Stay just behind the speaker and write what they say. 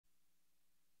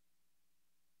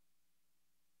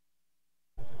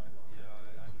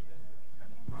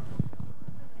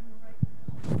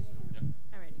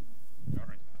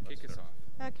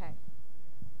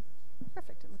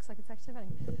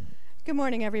Good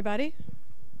morning, everybody.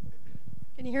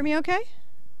 Can you hear me okay?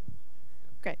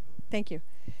 Great, thank you.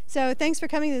 So thanks for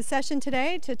coming to the session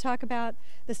today to talk about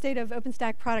the state of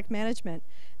OpenStack product management.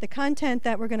 The content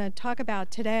that we're going to talk about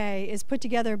today is put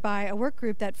together by a work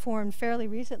group that formed fairly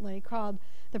recently called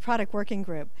the Product Working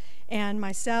Group. And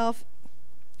myself,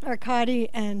 Arkady,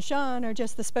 and Sean are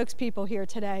just the spokespeople here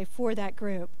today for that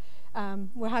group.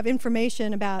 We'll have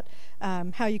information about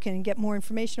how you can get more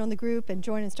information on the group and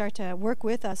join and start to work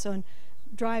with us on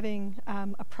driving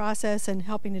a process and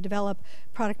helping to develop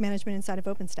product management inside of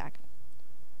OpenStack.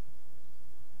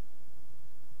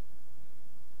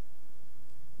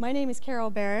 My name is Carol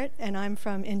Barrett, and I'm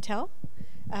from Intel.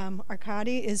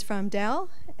 Arkady is from Dell,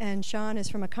 and Sean is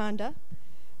from Akanda.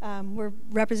 We're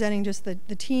representing just the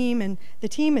team, and the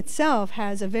team itself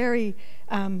has a very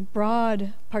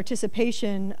broad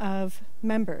participation of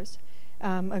members.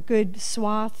 A good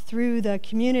swath through the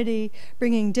community,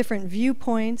 bringing different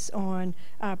viewpoints on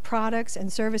products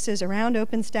and services around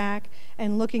OpenStack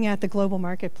and looking at the global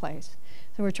marketplace.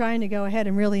 So we're trying to go ahead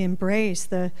and really embrace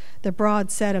the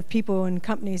broad set of people and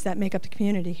companies that make up the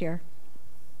community here.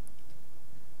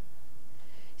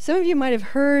 Some of you might have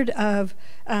heard of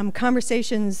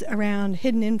conversations around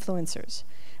hidden influencers.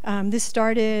 This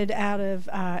started out of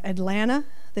Atlanta,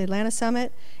 the Atlanta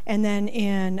Summit, and then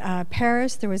in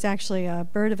Paris there was actually a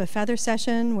bird of a feather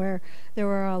session where there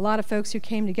were a lot of folks who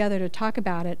came together to talk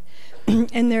about it.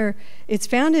 And it's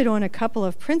founded on a couple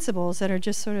of principles that are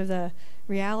just sort of the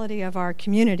reality of our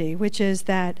community, which is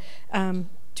that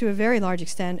to a very large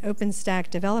extent, OpenStack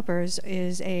developers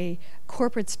is a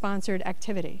corporate-sponsored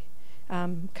activity.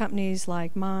 Companies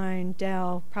like mine,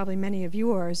 Dell, probably many of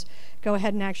yours, go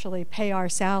ahead and actually pay our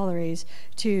salaries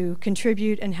to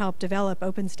contribute and help develop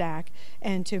OpenStack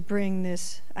and to bring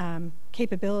this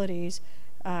capabilities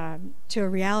to a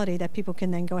reality that people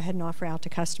can then go ahead and offer out to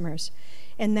customers.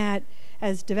 And that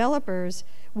as developers,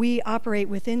 we operate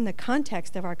within the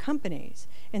context of our companies.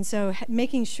 And so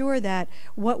making sure that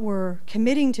what we're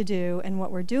committing to do and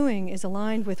what we're doing is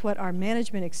aligned with what our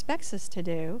management expects us to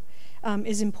do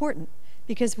is important.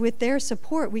 Because with their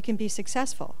support, we can be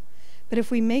successful. But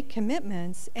if we make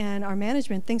commitments and our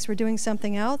management thinks we're doing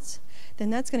something else, then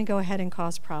that's going to go ahead and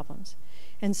cause problems.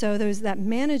 And so that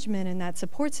management and that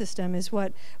support system is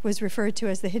what was referred to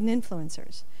as the hidden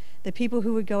influencers. The people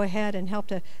who would go ahead and help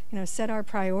to set our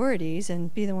priorities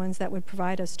and be the ones that would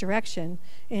provide us direction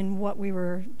in what we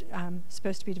were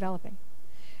supposed to be developing.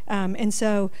 And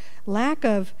so lack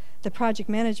of the project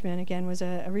management, again, was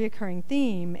a reoccurring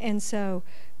theme. And so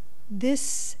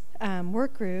this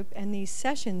work group and these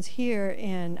sessions here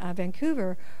in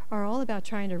Vancouver are all about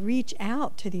trying to reach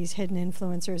out to these hidden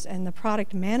influencers and the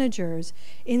product managers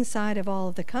inside of all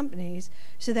of the companies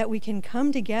so that we can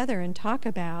come together and talk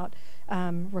about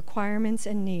requirements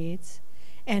and needs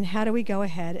and how do we go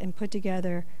ahead and put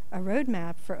together a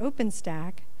roadmap for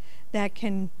OpenStack that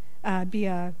can be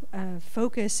a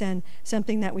focus and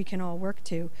something that we can all work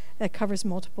to that covers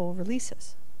multiple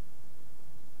releases.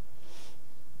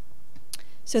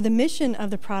 So the mission of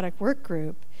the product work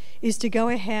group is to go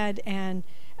ahead and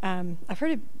I've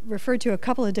heard it referred to a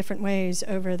couple of different ways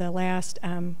over the last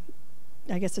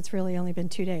I guess it's really only been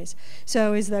 2 days.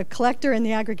 So is the collector and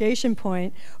the aggregation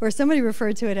point, or somebody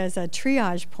referred to it as a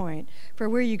triage point, for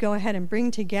where you go ahead and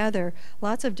bring together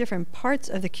lots of different parts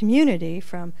of the community,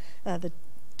 from the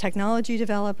technology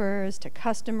developers to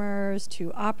customers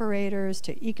to operators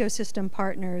to ecosystem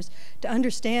partners, to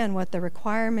understand what the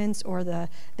requirements or the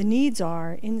needs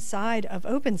are inside of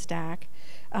OpenStack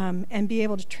and be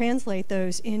able to translate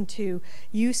those into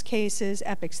use cases,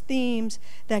 epics, themes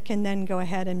that can then go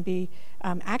ahead and be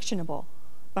actionable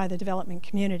by the development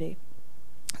community.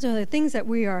 So the things that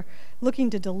we are looking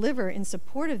to deliver in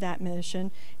support of that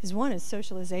mission is, one is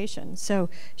socialization. So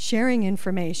sharing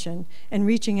information and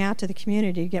reaching out to the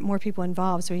community to get more people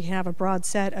involved so we can have a broad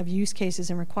set of use cases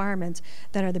and requirements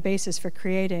that are the basis for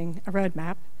creating a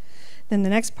roadmap. Then the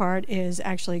next part is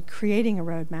actually creating a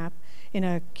roadmap in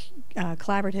a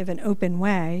collaborative and open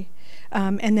way.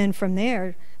 And then from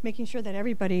there, making sure that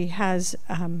everybody has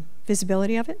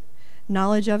visibility of it,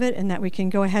 knowledge of it, and that we can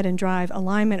go ahead and drive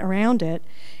alignment around it.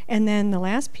 And then the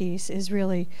last piece is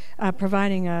really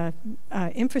providing a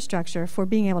infrastructure for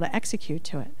being able to execute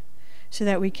to it so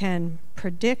that we can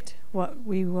predict what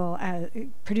we will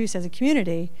produce as a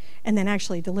community and then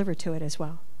actually deliver to it as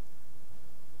well.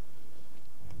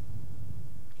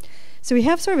 So we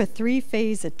have sort of a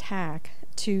three-phase attack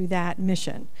to that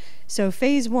mission. So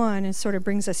phase one is sort of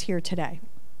brings us here today.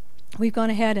 We've gone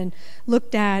ahead and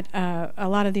looked at a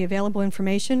lot of the available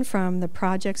information from the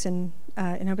projects and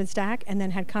in OpenStack, and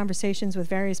then had conversations with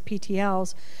various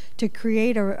PTLs to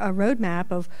create a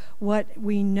roadmap of what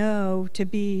we know to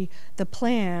be the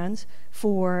plans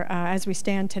for, as we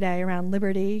stand today, around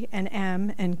Liberty and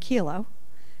M and Kilo.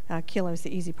 Kilo is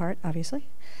the easy part, obviously.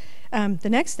 The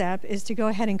next step is to go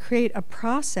ahead and create a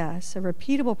process, a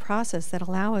repeatable process that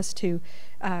allow us to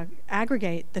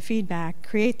aggregate the feedback,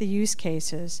 create the use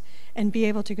cases, and be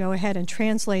able to go ahead and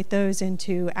translate those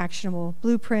into actionable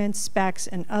blueprints, specs,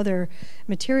 and other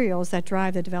materials that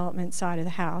drive the development side of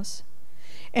the house.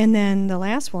 And then the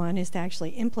last one is to actually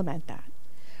implement that.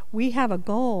 We have a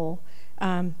goal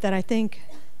that I think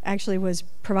actually was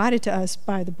provided to us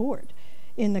by the board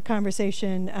in the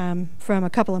conversation from a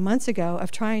couple of months ago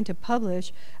of trying to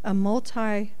publish a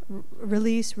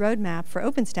multi-release roadmap for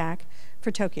OpenStack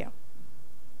for Tokyo.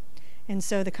 And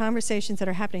so the conversations that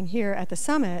are happening here at the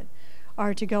summit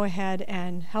are to go ahead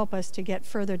and help us to get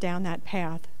further down that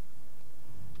path.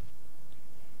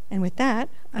 And with that,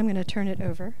 I'm going to turn it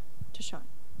over to Sean.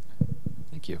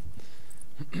 Thank you.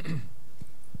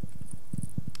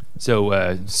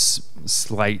 So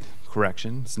slight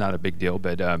correction, it's not a big deal,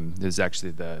 but this is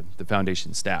actually the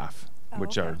foundation staff,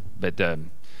 which are, but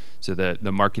so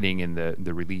the marketing and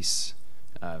the release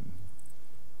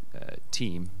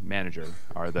team manager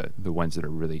are the ones that are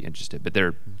really interested, but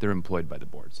they're employed by the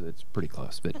board, so it's pretty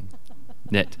close, but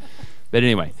knit. But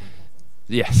anyway,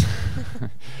 yes.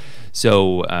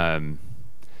 So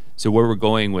so where we're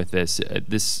going with this,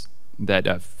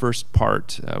 that first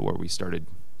part where we started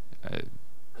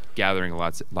gathering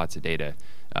lots of data.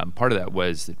 Part of that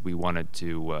was that we wanted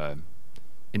to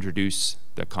introduce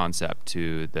the concept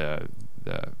to the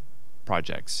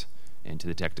projects and to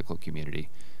the technical community.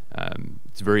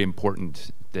 It's very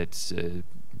important that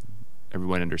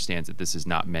everyone understands that this is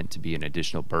not meant to be an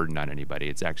additional burden on anybody.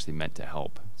 It's actually meant to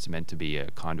help. It's meant to be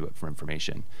a conduit for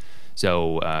information.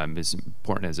 So it's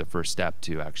important as a first step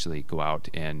to actually go out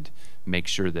and make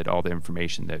sure that all the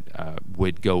information that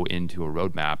would go into a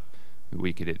roadmap,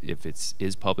 we could, if it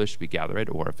is published, we gather it,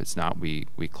 or if it's not, we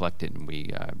collect it and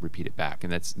we repeat it back.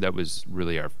 And that was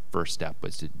really our first step,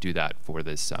 was to do that for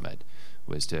this summit,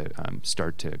 was to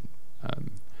start to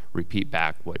repeat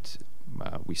back what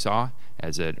we saw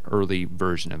as an early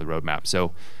version of the roadmap.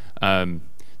 So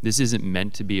this isn't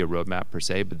meant to be a roadmap per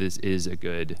se, but this is a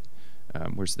good,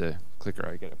 where's the clicker?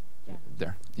 I get it. Yeah.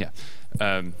 There,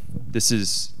 yeah. This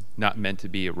is not meant to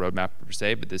be a roadmap per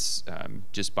se, but this,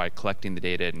 just by collecting the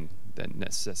data and the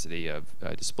necessity of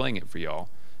displaying it for y'all,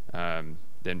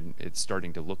 then it's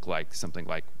starting to look like something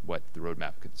like what the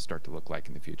roadmap could start to look like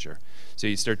in the future. So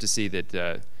you start to see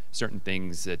that certain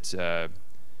things that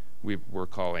we're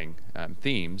calling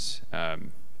themes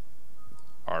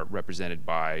are represented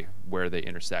by where they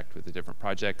intersect with the different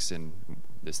projects and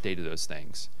the state of those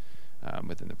things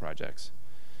within the projects.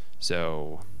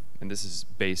 So, and this is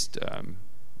based,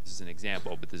 this is an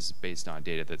example, but this is based on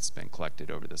data that's been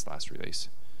collected over this last release.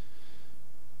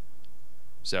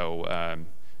 So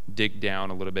dig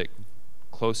down a little bit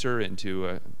closer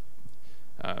into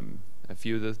a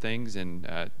few of the things and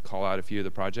call out a few of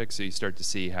the projects, so you start to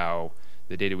see how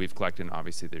the data we've collected, and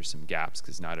obviously there's some gaps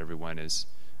because not everyone has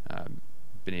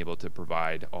been able to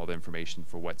provide all the information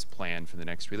for what's planned for the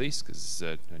next release, because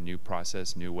it's a new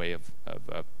process, new way of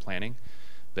planning.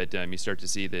 But you start to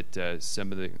see that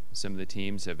some of the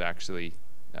teams have actually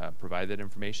provided that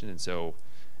information, and so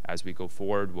as we go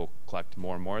forward, we'll collect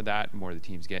more and more of that. More of the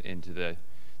teams get into the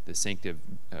sync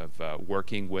of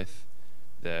working with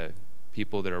the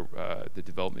people that are the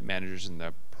development managers and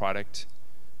the product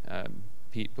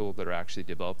people that are actually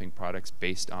developing products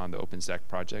based on the OpenStack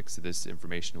project. So this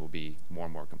information will be more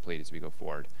and more complete as we go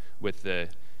forward, with the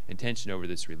intention over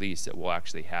this release that we'll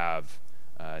actually have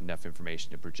enough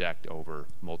information to project over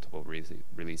multiple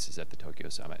releases at the Tokyo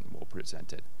Summit, and we'll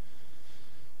present it.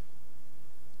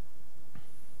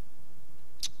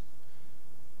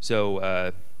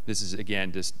 So this is,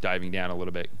 again, just diving down a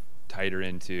little bit tighter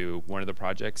into one of the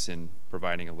projects and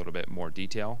providing a little bit more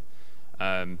detail.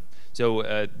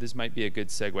 So this might be a good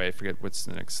segue. I forget what's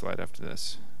the next slide after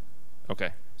this.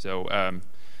 Okay, so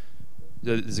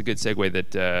this is a good segue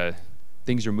that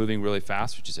things are moving really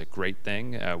fast, which is a great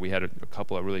thing. We had a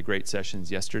couple of really great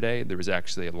sessions yesterday. There was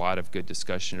actually a lot of good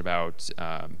discussion about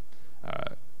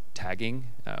tagging,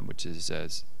 which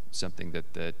is something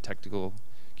that the technical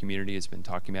community has been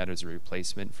talking about as a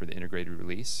replacement for the integrated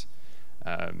release.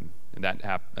 And that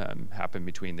happened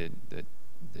between the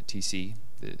TC,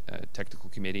 the technical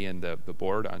committee, and the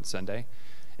board on Sunday.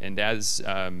 And as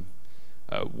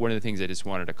one of the things I just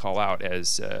wanted to call out,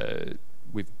 as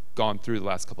we've gone through the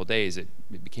last couple of days, it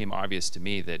became obvious to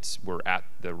me that we're at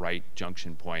the right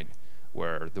junction point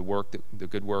where the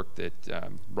good work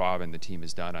that Rob and the team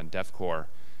has done on DevCore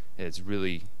has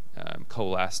really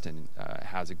coalesced and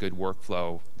has a good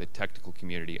workflow. The technical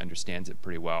community understands it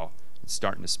pretty well. It's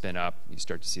starting to spin up. You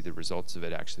start to see the results of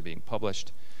it actually being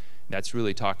published. And that's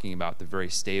really talking about the very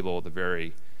stable, the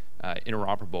very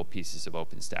interoperable pieces of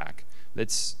OpenStack.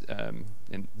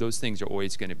 And those things are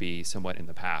always going to be somewhat in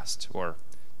the past, or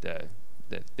the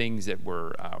things that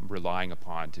we're relying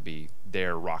upon to be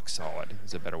there rock solid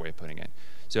is a better way of putting it.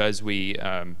 So as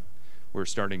we're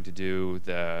starting to do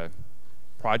the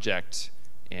project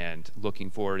and looking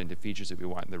forward into features that we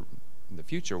want in the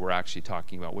future, we're actually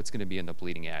talking about what's going to be in the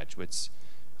bleeding edge.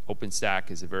 OpenStack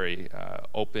is a very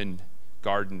open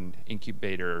garden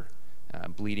incubator,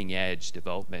 bleeding edge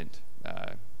development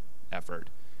effort.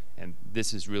 And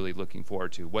this is really looking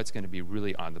forward to what's going to be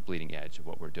really on the bleeding edge of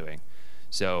what we're doing.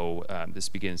 So this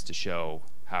begins to show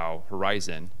how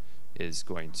Horizon is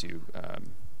going to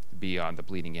be on the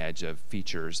bleeding edge of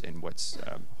features, and what's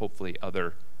hopefully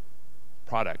other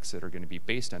products that are going to be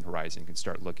based on Horizon can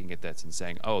start looking at this and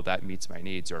saying, oh, that meets my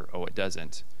needs, or oh, it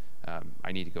doesn't.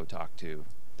 I need to go talk to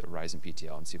the Horizon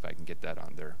PTL and see if I can get that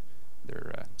on their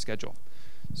schedule.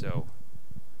 So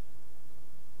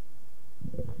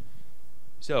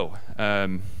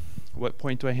what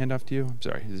point do I hand off to you? I'm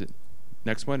sorry, is it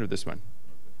next one or this one?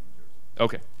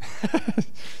 Okay.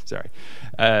 Sorry.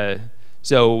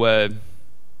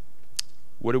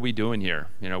 What are we doing here?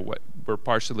 We're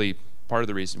part of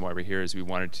the reason why we're here is we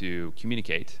wanted to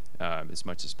communicate as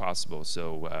much as possible,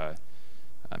 so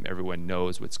everyone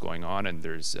knows what's going on, and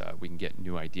we can get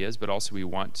new ideas, but also we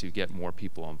want to get more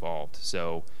people involved.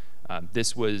 So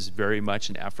this was very much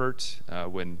an effort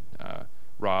when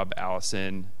Rob,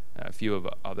 Allison, a few of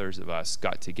others of us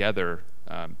got together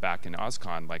back in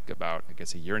OSCON, like about, I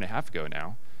guess, a year and a half ago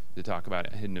now, to talk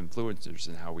about hidden influencers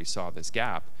and how we saw this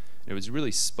gap. And it was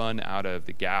really spun out of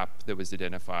the gap that was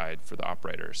identified for the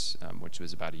operators, which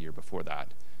was about a year before that.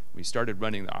 We started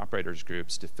running the operators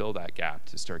groups to fill that gap,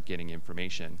 to start getting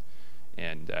information.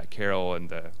 And Carol and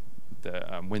the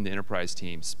Win the Enterprise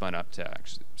team spun up to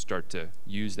actually start to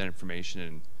use that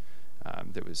information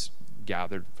that was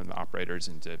gathered from the operators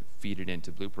and to feed it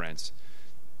into blueprints.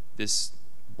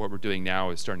 What we're doing now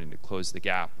is starting to close the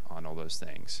gap on all those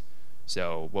things.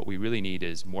 So what we really need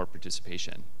is more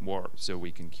participation, so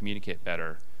we can communicate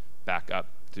better back up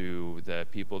through the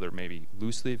people that are maybe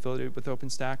loosely affiliated with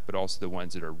OpenStack, but also the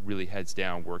ones that are really heads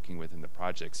down working within the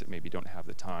projects that maybe don't have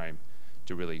the time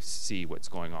to really see what's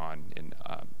going on in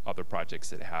other projects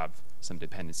that have some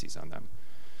dependencies on them.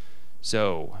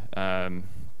 So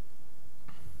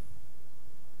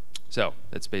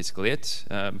that's basically it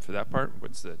for that part.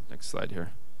 What's the next slide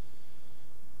here?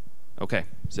 Okay,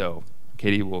 so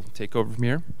Katie will take over from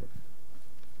here.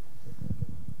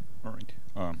 All right.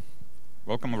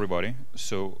 Welcome, everybody.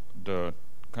 So the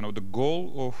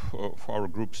goal of our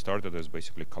group started as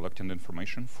basically collecting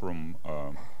information from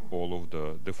all of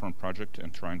the different projects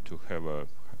and trying to have a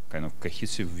kind of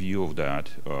cohesive view of that,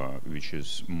 which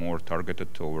is more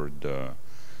targeted toward the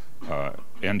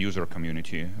end user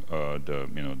community,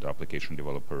 the application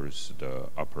developers, the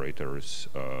operators,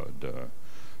 the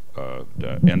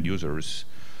end users.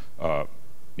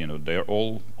 They're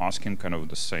all asking kind of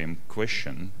the same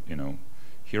question.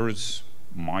 Here is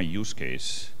my use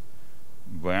case.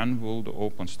 When will the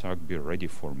OpenStack be ready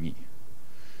for me?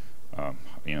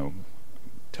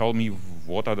 Tell me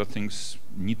what other things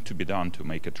need to be done to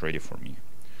make it ready for me.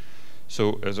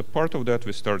 So as a part of that,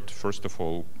 we start, first of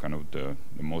all, kind of the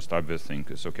most obvious thing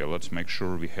is, okay, let's make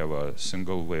sure we have a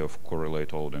single way of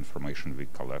correlate all the information we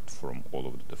collect from all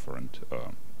of the different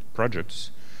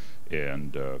projects.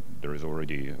 And there is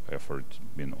already effort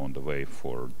been on the way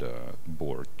for the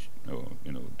board,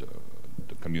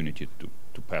 the community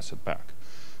to pass it back.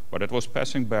 But it was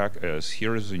passing back as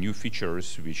here is the new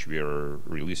features which we are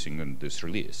releasing in this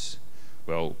release.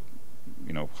 Well,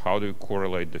 how do you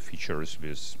correlate the features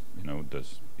with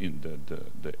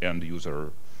the end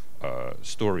user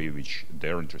story which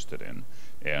they're interested in,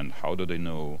 and how do they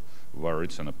know where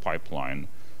it's in a pipeline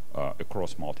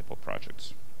across multiple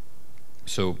projects?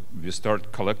 So we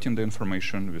start collecting the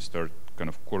information, we start kind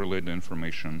of correlating the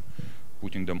information,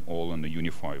 putting them all in a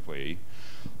unified way.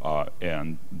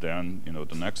 And then,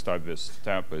 the next obvious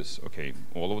step is, okay,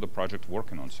 all of the projects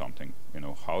working on something,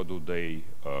 how do they,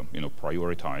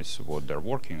 prioritize what they're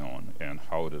working on, and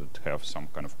how does it have some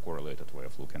kind of correlated way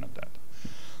of looking at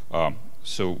that?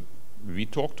 So we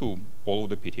talk to all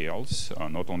of the PTLs,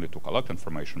 not only to collect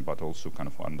information, but also kind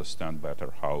of understand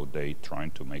better how they trying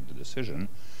to make the decision.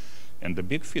 And the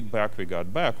big feedback we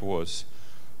got back was,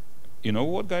 you know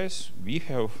what, guys? We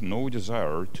have no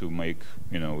desire to make,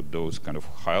 those kind of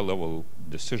high-level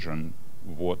decision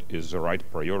what is the right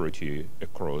priority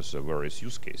across the various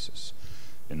use cases.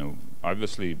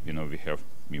 Obviously,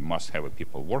 we must have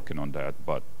people working on that,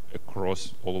 but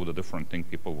across all of the different things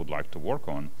people would like to work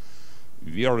on,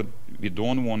 we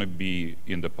don't want to be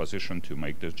in the position to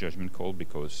make this judgment call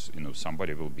because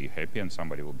somebody will be happy and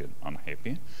somebody will be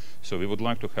unhappy. So we would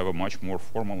like to have a much more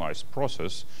formalized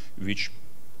process, which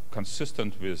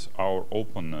consistent with our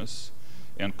openness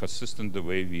and consistent the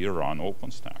way we run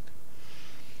OpenStack.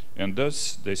 And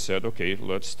thus they said, okay,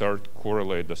 let's start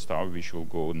correlate the stuff which will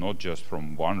go not just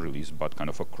from one release, but kind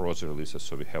of across releases,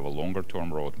 so we have a longer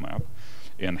term roadmap,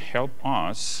 and help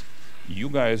us, you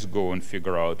guys go and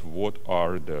figure out what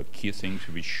are the key things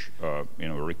which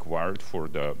required for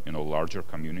the larger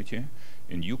community,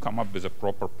 and you come up with the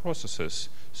proper processes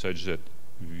such that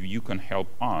you can help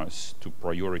us to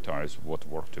prioritize what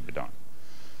work to be done.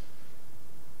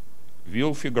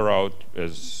 We'll figure out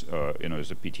as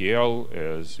as a PTL,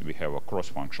 as we have a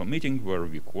cross-functional meeting where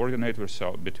we coordinate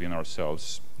between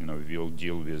ourselves. We'll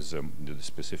deal with the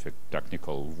specific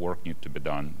technical work need to be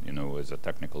done, as a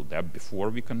technical debt before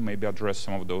we can maybe address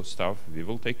some of those stuff. We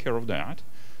will take care of that,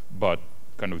 but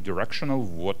kind of directional,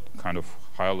 what kind of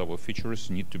high-level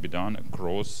features need to be done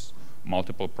across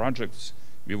multiple projects,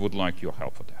 we would like your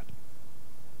help for that.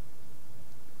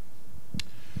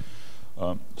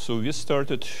 So we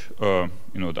started,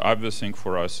 the obvious thing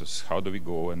for us is how do we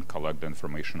go and collect the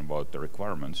information about the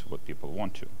requirements, what people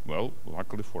want to. Well,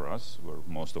 luckily for us, where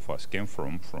most of us came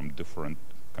from different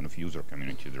kind of user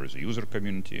community. There is a user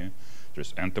community,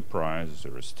 there's enterprise,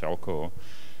 there is telco,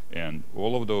 and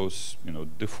all of those,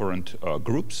 different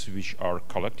groups which are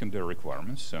collecting their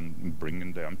requirements and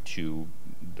bringing them to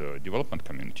the development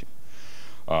community.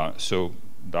 So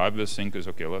the obvious thing is,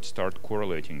 okay, let's start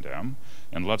correlating them,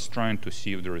 and let's try to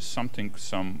see if there is some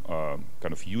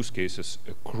kind of use cases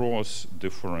across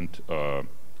different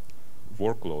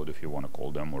workload, if you want to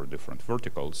call them, or different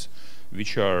verticals,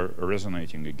 which are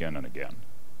resonating again and again.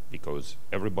 Because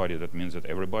that means that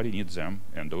everybody needs them,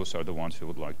 and those are the ones we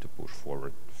would like to push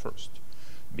forward first.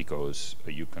 Because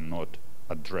you cannot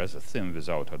address a thing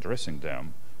without addressing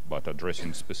them, but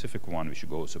addressing specific one which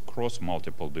goes across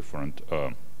multiple different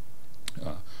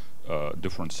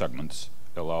different segments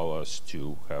allow us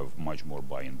to have much more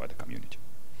buy-in by the community.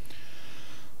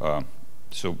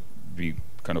 So we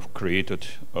kind of created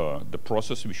the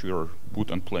process which we are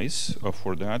put in place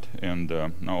for that, and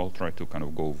now I'll try to kind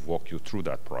of walk you through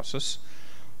that process.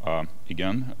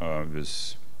 Again,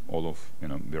 with all of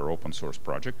we're open source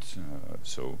projects,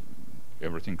 so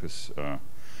everything is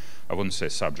I wouldn't say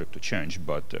subject to change,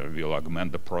 but we'll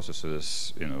augment the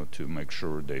processes, to make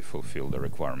sure they fulfill the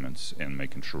requirements and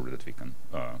making sure that we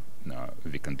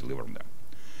can deliver them.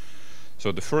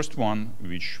 So the first one,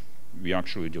 which we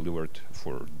actually delivered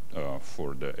for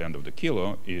the end of the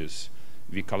kilo, is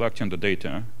we collecting the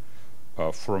data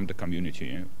from the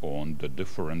community on the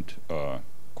different,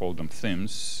 call them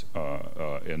themes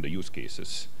and the use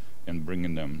cases, and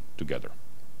bringing them together.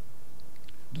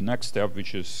 The next step,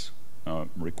 which is will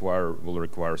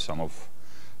require some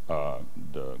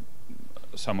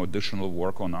additional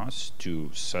work on us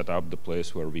to set up the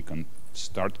place where we can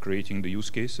start creating the use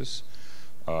cases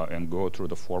and go through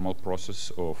the formal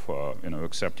process of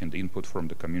accepting the input from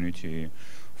the community,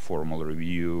 formal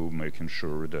review, making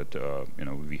sure that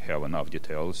we have enough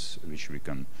details which we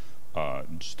can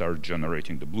start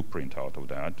generating the blueprint out of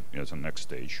that as a next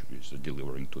stage, which is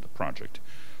delivering to the project.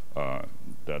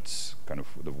 That's kind of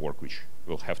the work which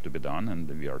will have to be done, and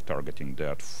we are targeting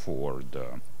that for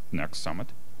the next summit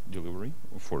delivery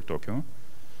for Tokyo.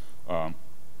 And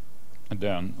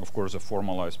then, of course, a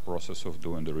formalized process of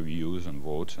doing the reviews and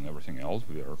votes and everything else.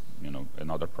 We are,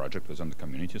 another project within the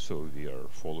community, so we are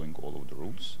following all of the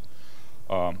rules.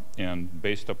 And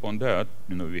based upon that,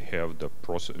 we have the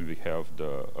process. We have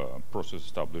the process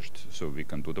established, so we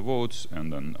can do the votes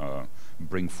and then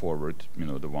bring forward,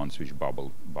 the ones which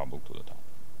bubble to the top.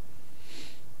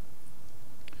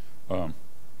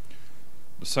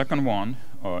 The second one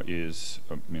is,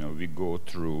 we go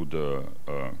through the,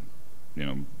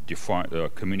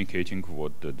 communicating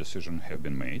what the decision have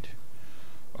been made.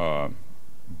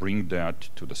 Bring that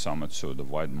to the summit so the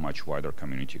much wider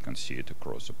community can see it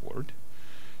across the board.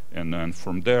 And then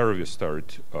from there, we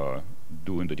start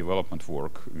doing the development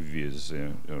work with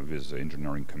the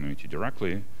engineering community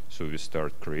directly. So we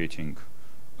start creating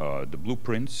the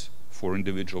blueprints for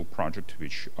individual projects,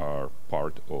 which are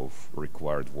part of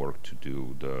required work to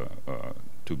do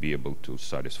to be able to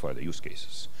satisfy the use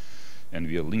cases. And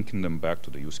we are linking them back to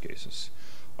the use cases.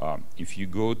 If you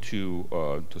go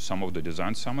to some of the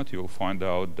design summit, you'll find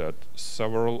out that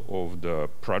several of the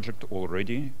project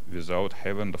already, without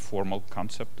having the formal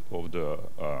concept of the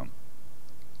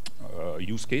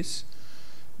use case,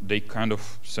 they kind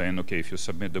of saying, okay, if you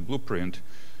submit the blueprint,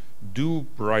 do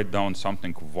write down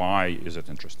something. Why is it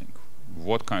interesting?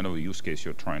 What kind of use case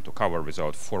you're trying to cover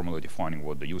without formally defining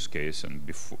what the use case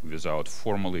and without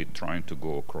formally trying to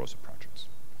go across the projects.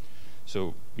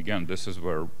 So again, this is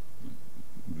where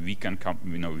we can come,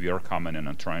 we are coming in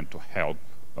and trying to help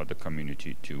the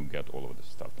community to get all of this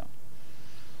stuff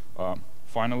done.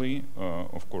 Finally,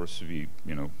 of course, we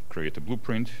create a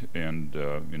blueprint, and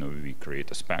we create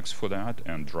the specs for that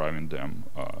and driving them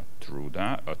through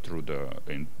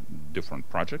in different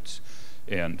projects.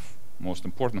 And most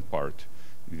important part,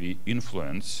 we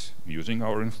influence, using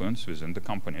our influence within the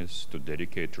companies to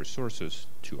dedicate resources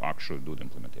to actually do the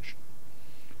implementation.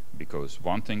 Because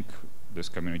one thing this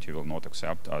community will not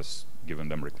accept us giving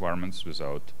them requirements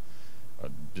without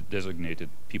designated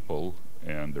people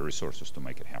and the resources to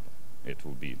make it happen. It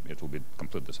will be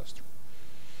complete disaster.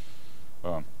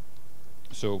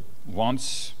 So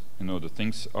once the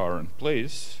things are in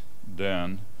place,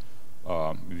 then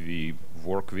we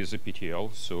work with the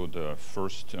PTL. So the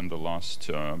first and the last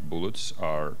bullets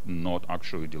are not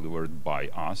actually delivered by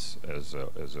us as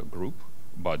a group,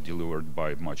 but delivered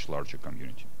by a much larger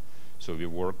community. So we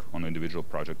work on individual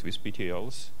project with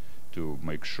PTLs to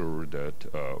make sure that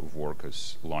work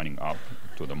is lining up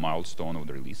to the milestone of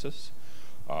the releases,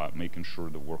 making sure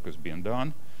the work is being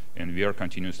done, and we are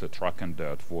continuously tracking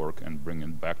that work and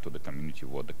bringing back to the community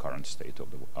what the current state of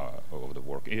the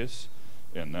work is.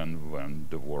 And then when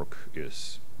the work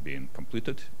is being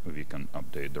completed, we can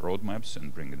update the roadmaps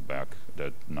and bring it back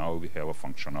that now we have a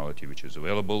functionality which is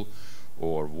available,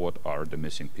 or what are the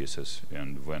missing pieces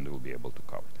and when we'll be able to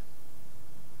cover it.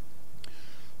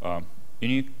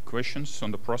 Any questions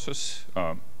on the process?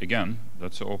 Again,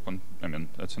 that's open.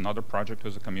 That's another project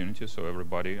as a community, so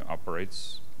everybody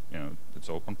operates. It's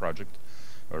an open project.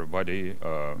 Everybody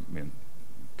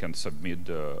can submit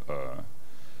the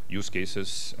use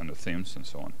cases and the themes and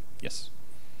so on. Yes.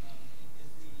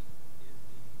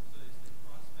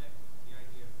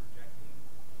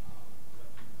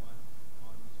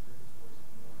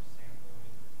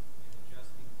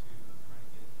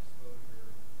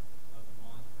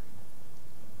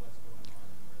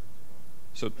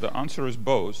 So the answer is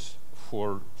both.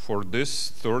 For this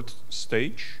third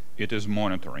stage, it is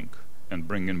monitoring and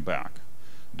bringing back.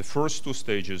 The first two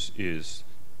stages is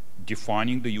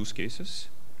defining the use cases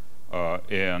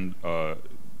and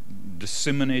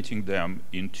disseminating them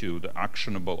into the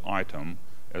actionable item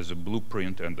as a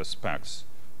blueprint and the specs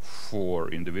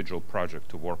for individual project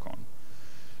to work on.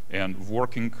 And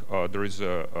working, there is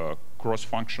a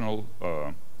cross-functional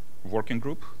working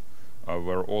group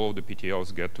where all of the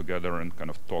PTLs get together and kind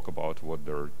of talk about what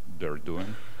they're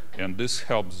doing. And this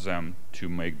helps them to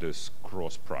make this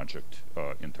cross-project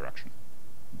interaction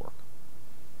work.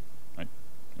 Right?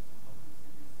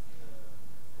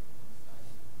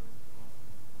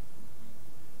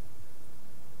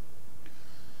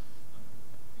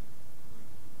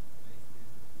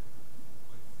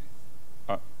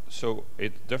 So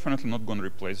it's definitely not going to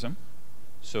replace them.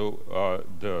 So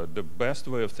the best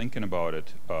way of thinking about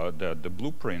it, that the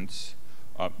blueprints,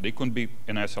 they couldn't be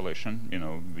in isolation.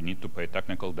 We need to pay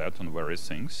technical debt on various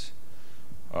things.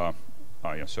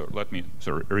 Yeah. So let me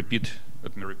repeat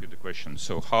the question.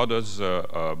 So how does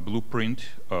blueprint,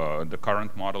 the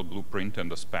current model blueprint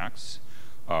and the specs,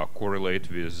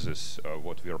 correlate with this,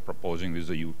 what we are proposing with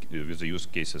the use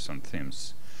cases and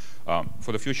themes?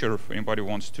 For the future, if anybody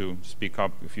wants to speak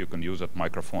up, if you can use that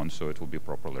microphone so it will be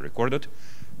properly recorded,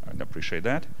 I'd appreciate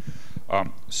that.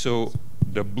 So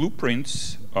the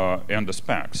blueprints and the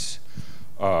specs,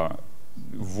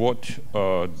 what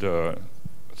the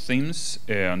themes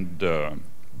and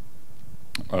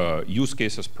use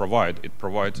cases provide, it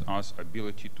provides us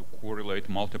ability to correlate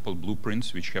multiple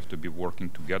blueprints which have to be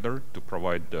working together to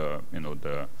provide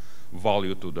the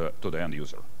value to the end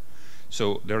user.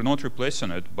 So they're not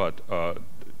replacing it, but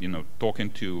talking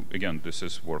to, again, this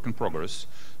is work in progress,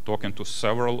 talking to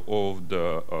several of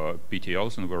the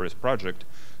PTLs in various projects,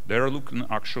 they're looking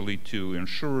actually to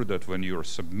ensure that when you're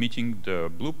submitting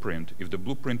the blueprint, if the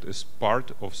blueprint is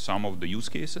part of some of the use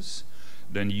cases,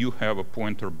 then you have a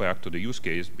pointer back to the use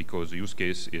case, because the use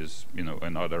case is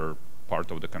another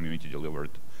part of the community delivered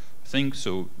thing.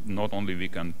 So not only we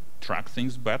can track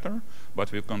things better,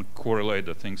 but we can correlate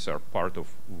that things are part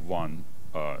of one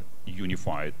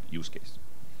unified use case.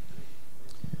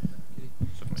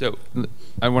 So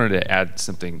I wanted to add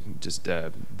something. Just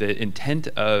the intent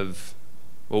of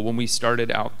Well, when we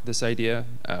started out this idea,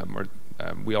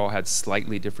 we all had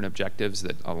slightly different objectives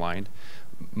that aligned.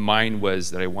 Mine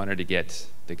was that I wanted to get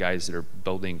the guys that are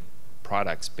building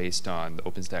products based on the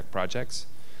OpenStack projects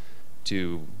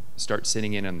to start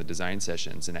sitting in on the design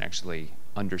sessions and actually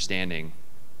understanding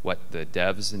what the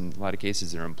devs in a lot of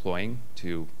cases are employing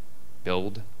to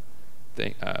build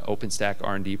the OpenStack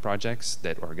R&D projects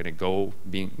that are going to go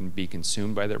be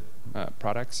consumed by their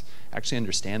products. Actually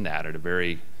understand that at a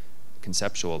very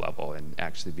conceptual level and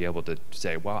actually be able to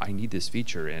say, well, I need this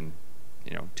feature in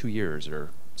 2 years or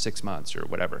 6 months or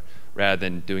whatever, rather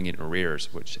than doing it in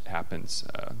arrears, which happens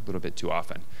a little bit too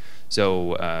often.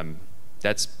 So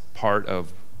that's part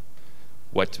of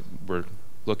what we're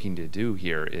looking to do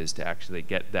here, is to actually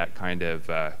get that kind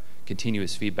of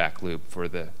continuous feedback loop for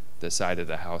the side of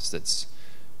the house that's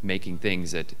making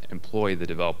things that employ the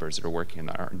developers that are working on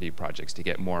the R&D projects to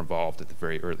get more involved at the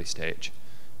very early stage.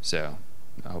 So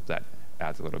I hope that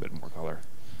adds a little bit more color.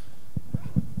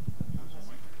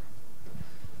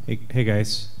 Hey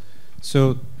guys.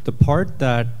 So the part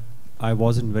that I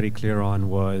wasn't very clear on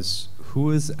was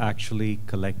who is actually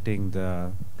collecting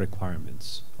the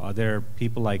requirements? Are there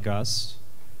people like us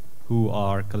who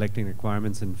are collecting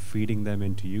requirements and feeding them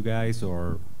into you guys,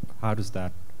 or how does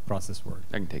that process work?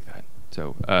 I can take that.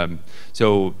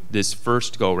 So this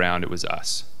first go around, it was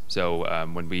us. So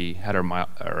when we had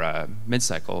our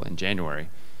mid-cycle in January,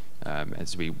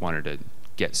 as we wanted to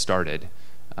get started,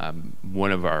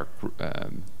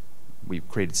 we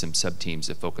created some sub-teams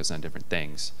that focus on different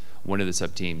things. One of the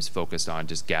sub-teams focused on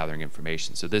just gathering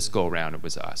information. So this go around, it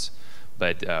was us.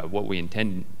 But what we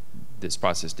intend this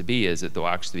process to be is that they'll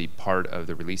actually be part of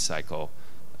the release cycle,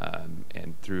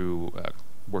 and through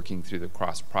working through the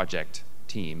cross-project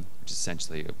team, which is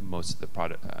essentially most of the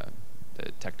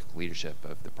technical leadership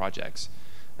of the projects.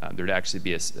 There'd actually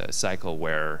be a cycle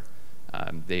where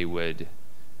they would,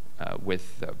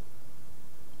 with the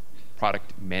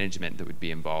product management that would be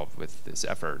involved with this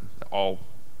effort, all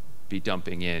be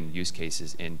dumping in use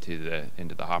cases into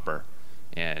the hopper,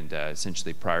 and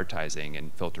essentially prioritizing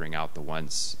and filtering out the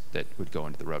ones that would go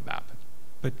into the roadmap.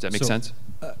 Does that make sense?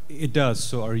 It does.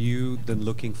 So are you then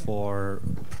looking for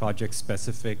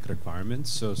project-specific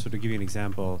requirements? So to give you an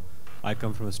example, I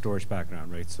come from a storage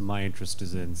background, right? So my interest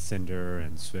is in Cinder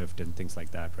and Swift and things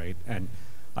like that, right? And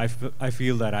I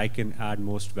feel that I can add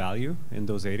most value in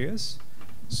those areas.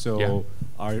 So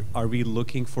are we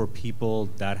looking for people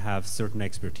that have certain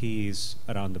expertise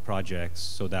around the projects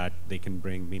so that they can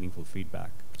bring meaningful feedback?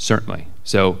 Certainly.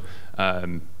 So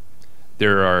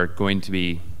there are going to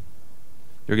be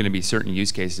certain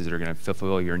use cases that are going to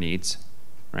fulfill your needs,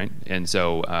 right? And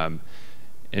so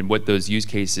and what those use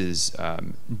cases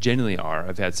generally are,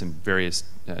 I've had some various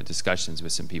discussions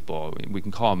with some people. We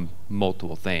can call them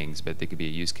multiple things, but they could be a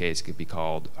use case, could be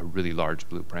called a really large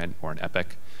blueprint or an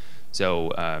epic.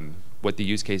 So what the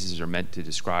use cases are meant to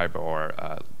describe are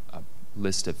a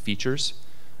list of features,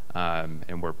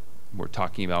 and we're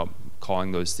talking about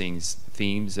calling those things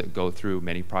themes that go through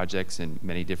many projects and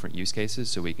many different use cases,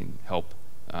 so we can help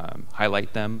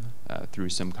highlight them through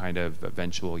some kind of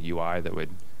eventual UI that would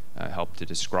help to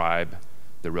describe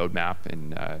the roadmap,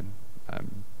 and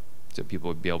so people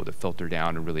would be able to filter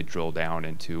down and really drill down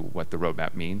into what the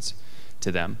roadmap means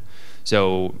to them.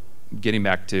 So getting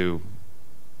back to,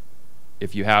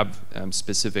 if you have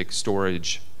specific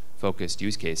storage-focused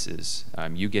use cases,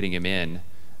 you getting them in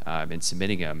and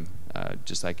submitting them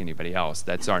just like anybody else,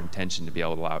 that's our intention, to be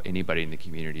able to allow anybody in the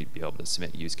community to be able to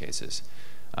submit use cases.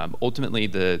 Ultimately,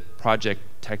 the project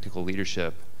technical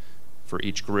leadership for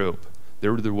each group,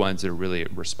 they're the ones that are really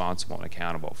responsible and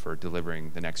accountable for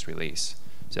delivering the next release.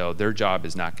 So their job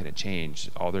is not going to change.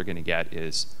 All they're going to get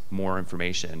is more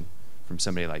information from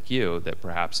somebody like you that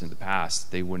perhaps in the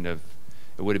past they wouldn't have.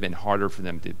 It would have been harder for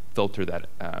them to filter that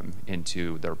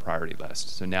into their priority list.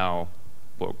 So now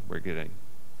we're going to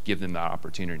give them that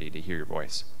opportunity to hear your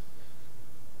voice.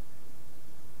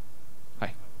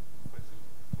 Hi. From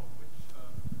which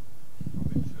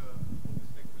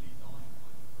OpenStack release on are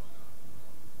you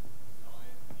going to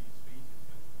dive these phases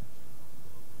that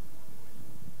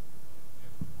you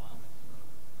have requirements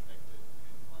collected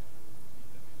and try to feed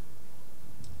them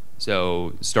in?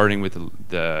 So starting with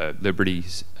the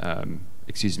Liberty's,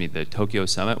 the Tokyo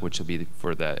Summit, which will be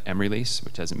for the M release,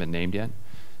 which hasn't been named yet.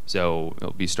 So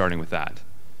it'll be starting with that.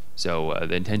 So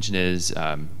the intention is,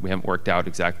 we haven't worked out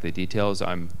exactly the details.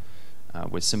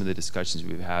 With some of the discussions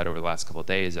we've had over the last couple of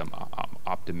days, I'm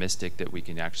optimistic that we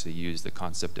can actually use the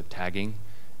concept of tagging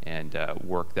and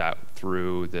work that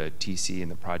through the TC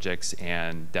and the projects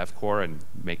and DevCore and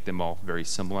make them all very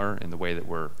similar in the way that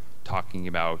we're talking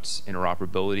about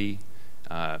interoperability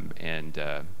and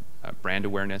brand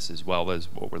awareness as well as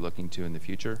what we're looking to in the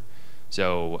future.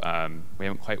 So we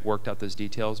haven't quite worked out those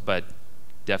details, but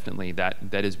definitely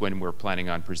that is when we're planning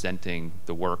on presenting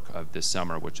the work of this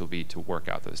summer, which will be to work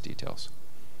out those details.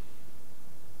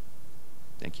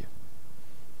 Thank you.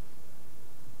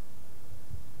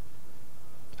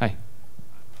 Hi.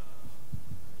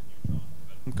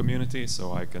 Community,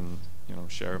 so I can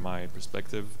share my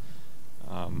perspective.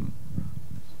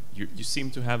 You seem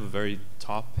to have a very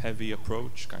top-heavy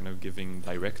approach, kind of giving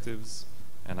directives,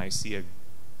 and I see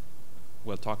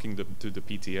talking to the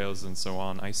PTLs and so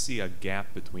on, I see a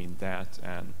gap between that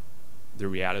and the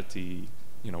reality,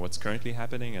 what's currently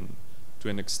happening, and to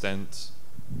an extent,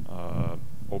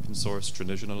 open source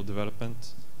traditional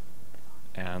development.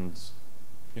 And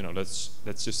let's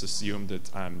just assume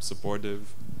that I'm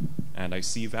supportive and I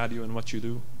see value in what you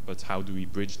do, but how do we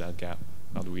bridge that gap?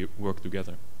 How do we work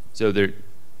together? So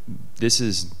this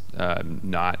is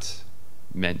not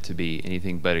meant to be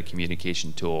anything but a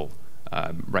communication tool.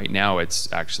 Right now,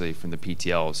 it's actually from the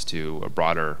PTLs to a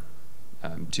broader,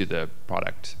 to the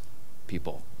product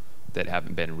people that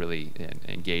haven't been really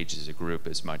engaged as a group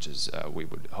as much as we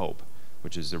would hope,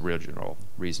 which is the original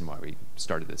reason why we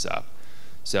started this up.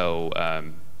 So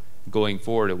going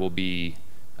forward, it will be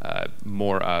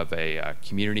more of a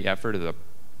community effort of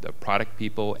the product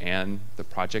people and the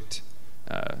project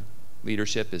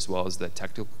leadership, as well as the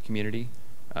technical community,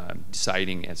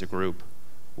 deciding as a group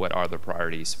what are the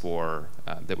priorities for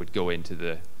that would go into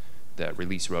the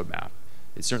release roadmap.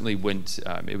 It certainly wouldn't.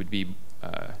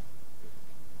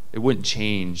 It wouldn't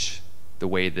change the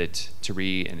way that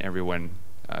Thierry and everyone,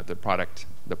 the project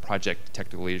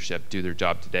technical leadership, do their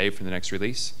job today for the next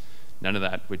release. None of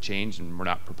that would change, and we're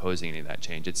not proposing any of that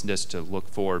change. It's just to look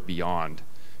forward beyond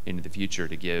into the future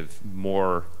to give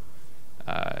more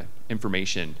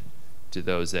information to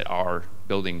those that are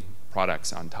building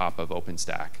products on top of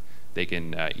OpenStack. They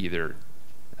can either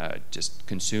just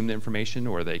consume the information,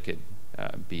 or they could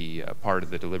be a part of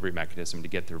the delivery mechanism to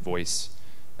get their voice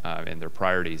and their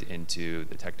priorities into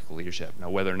the technical leadership. Now,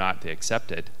 whether or not they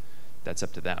accept it, that's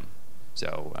up to them.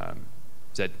 So,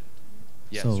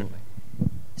 certainly.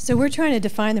 So we're trying to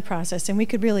define the process, and we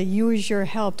could really use your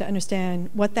help to understand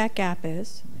what that gap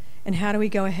is, and how do we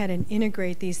go ahead and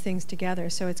integrate these things together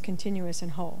so it's continuous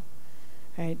and whole.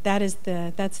 Right? That's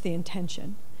the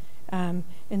intention.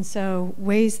 And so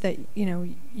ways that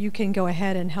you can go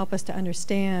ahead and help us to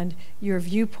understand your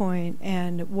viewpoint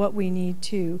and what we need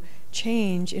to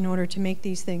change in order to make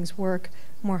these things work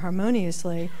more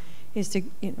harmoniously is to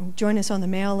join us on the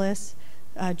mail list,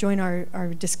 join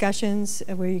our discussions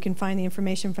where you can find the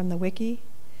information from the wiki,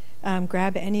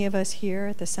 grab any of us here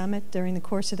at the summit during the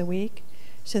course of the week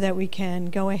so that we can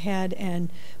go ahead and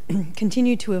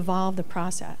continue to evolve the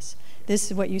process. This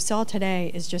is what you saw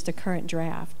today is just a current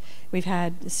draft. We've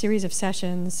had a series of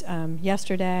sessions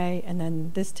yesterday and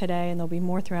then this today, and there'll be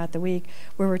more throughout the week,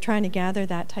 where we're trying to gather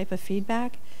that type of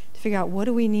feedback to figure out what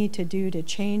do we need to do to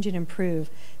change and improve,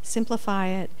 simplify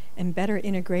it, and better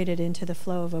integrate it into the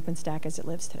flow of OpenStack as it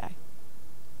lives today.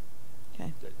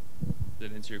 Okay. Did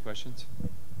that answer your questions?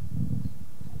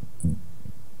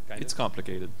 It's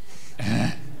complicated.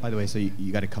 By the way, so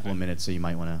you got a couple of minutes, so you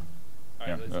might want to.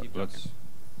 All right, let's keep let's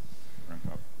ramp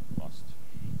up fast.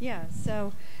 Yeah,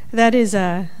 so that is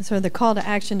sort of the call to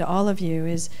action to all of you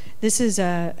is this is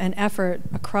an effort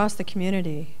across the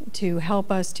community to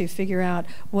help us to figure out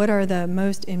what are the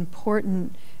most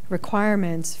important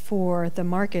requirements for the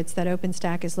markets that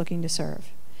OpenStack is looking to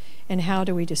serve. And how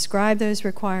do we describe those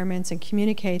requirements and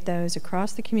communicate those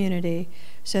across the community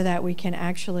so that we can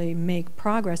actually make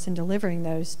progress in delivering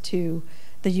those to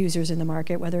the users in the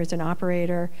market, whether it's an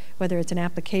operator, whether it's an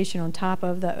application on top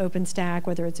of the OpenStack,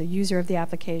 whether it's a user of the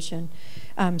application,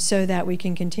 so that we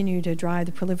can continue to drive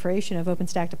the proliferation of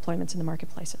OpenStack deployments in the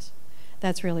marketplaces.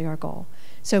 That's really our goal.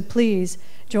 So please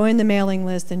join the mailing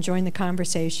list and join the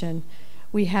conversation.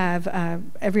 We have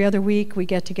every other week we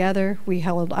get together. We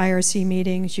held IRC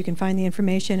meetings. You can find the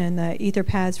information and the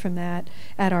Etherpads from that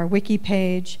at our wiki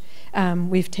page.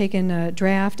 We've taken a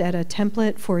draft at a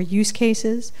template for use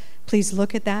cases. Please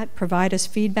look at that, provide us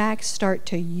feedback, start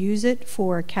to use it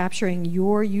for capturing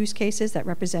your use cases that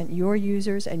represent your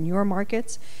users and your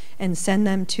markets, and send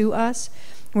them to us.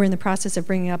 We're in the process of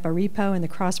bringing up a repo in the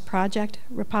cross-project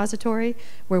repository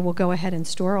where we'll go ahead and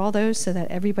store all those so that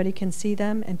everybody can see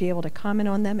them and be able to comment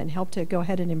on them and help to go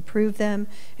ahead and improve them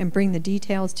and bring the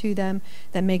details to them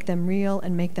that make them real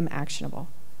and make them actionable.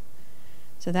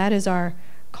 So that is our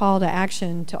call to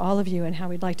action to all of you and how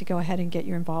we'd like to go ahead and get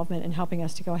your involvement in helping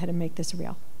us to go ahead and make this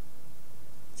real.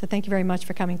 So thank you very much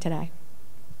for coming today.